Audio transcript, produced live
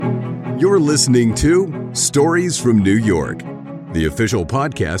You're listening to Stories from New York, the official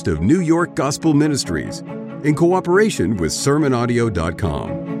podcast of New York Gospel Ministries, in cooperation with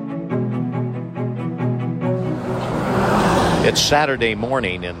SermonAudio.com. It's Saturday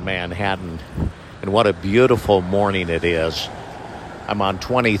morning in Manhattan, and what a beautiful morning it is. I'm on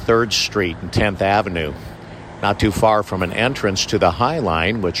 23rd Street and 10th Avenue, not too far from an entrance to the High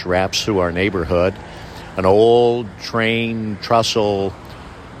Line, which wraps through our neighborhood. An old train trestle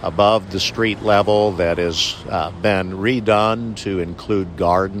above the street level that has been redone to include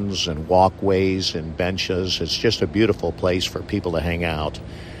gardens and walkways and benches. It's just a beautiful place for people to hang out.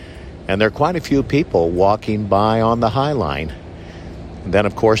 And there are quite a few people walking by on the High Line. And then,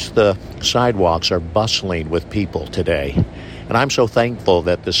 of course, the sidewalks are bustling with people today. And I'm so thankful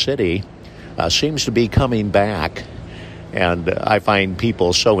that the city seems to be coming back. And I find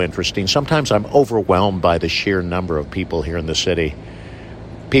people so interesting. Sometimes I'm overwhelmed by the sheer number of people here in the city.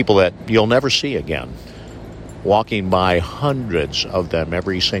 People that you'll never see again, walking by, hundreds of them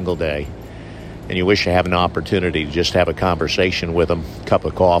every single day. And you wish you have an opportunity to just have a conversation with them, cup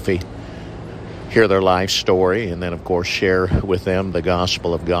of coffee, hear their life story, and then, of course, share with them the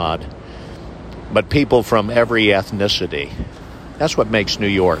gospel of God. But people from every ethnicity. That's what makes New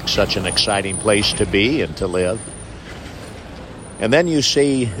York such an exciting place to be and to live. And then you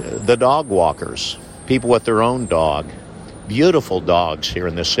see the dog walkers, people with their own dog. Beautiful dogs here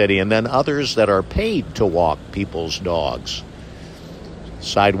in the city, and then others that are paid to walk people's dogs.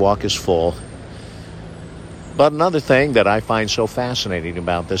 Sidewalk is full. But another thing that I find so fascinating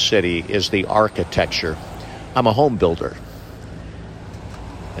about this city is the architecture. I'm a home builder,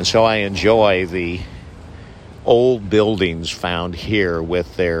 and so I enjoy the old buildings found here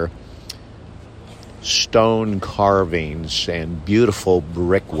with their stone carvings and beautiful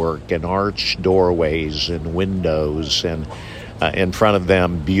brickwork and arched doorways and windows, and in front of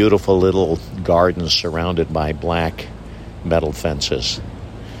them beautiful little gardens surrounded by black metal fences.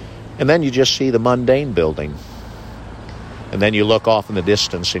 And then you just see the mundane building. And then you look off in the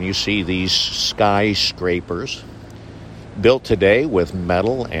distance and you see these skyscrapers built today with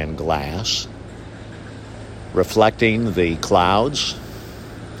metal and glass, reflecting the clouds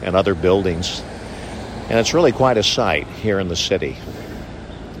and other buildings. And it's really quite a sight here in the city.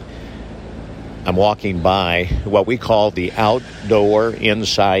 I'm walking by what we call the outdoor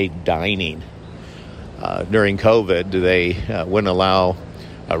inside dining. During COVID, they wouldn't allow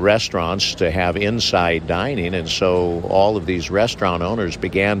restaurants to have inside dining, and so all of these restaurant owners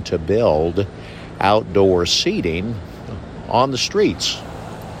began to build outdoor seating on the streets.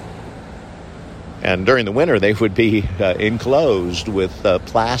 And during the winter, they would be enclosed with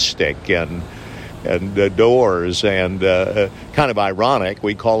plastic and doors, and kind of ironic,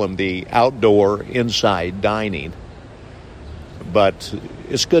 we call them the outdoor inside dining. But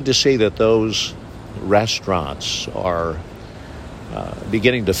it's good to see that those restaurants are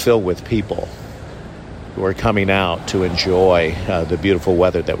beginning to fill with people who are coming out to enjoy the beautiful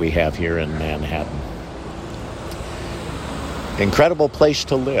weather that we have here in Manhattan. Incredible place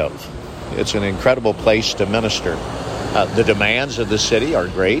to live. It's an incredible place to minister. The demands of the city are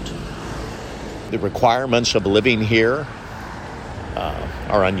great. The requirements of living here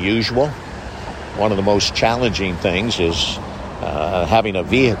are unusual. One of the most challenging things is having a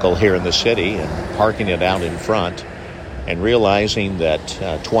vehicle here in the city and parking it out in front, and realizing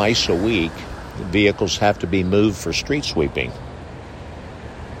that twice a week vehicles have to be moved for street sweeping.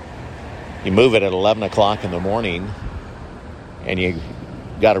 You move it at 11 o'clock in the morning, and you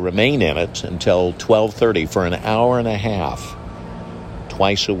got to remain in it until 12:30 for an hour and a half,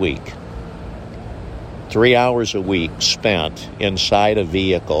 twice a week. 3 hours a week spent inside a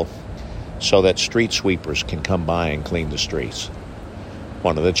vehicle so that street sweepers can come by and clean the streets.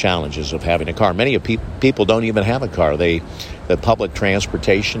 One of the challenges of having a car. Many people don't even have a car. The public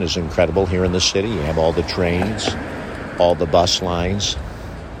transportation is incredible here in the city. You have all the trains, all the bus lines.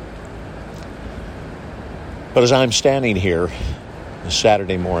 But as I'm standing here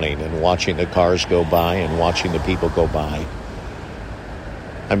Saturday morning and watching the cars go by and watching the people go by,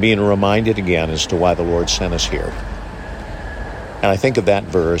 I'm being reminded again as to why the Lord sent us here. And I think of that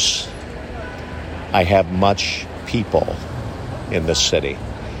verse, I have much people in this city.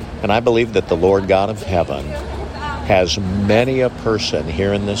 And I believe that the Lord God of heaven has many a person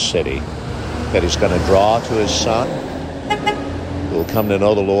here in this city that he's going to draw to his Son, who will come to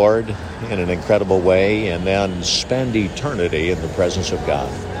know the Lord in an incredible way and then spend eternity in the presence of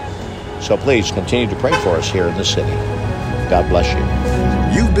God. So please continue to pray for us here in the city. God bless you.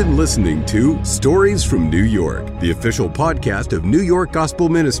 You've been listening to Stories from New York, the official podcast of New York Gospel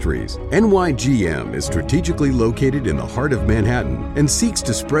Ministries. NYGM is strategically located in the heart of Manhattan and seeks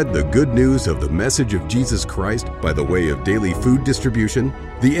to spread the good news of the message of Jesus Christ by the way of daily food distribution,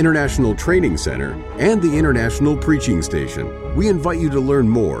 the International Training Center, and the International Preaching Station. We invite you to learn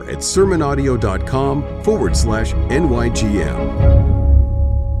more at sermonaudio.com/NYGM.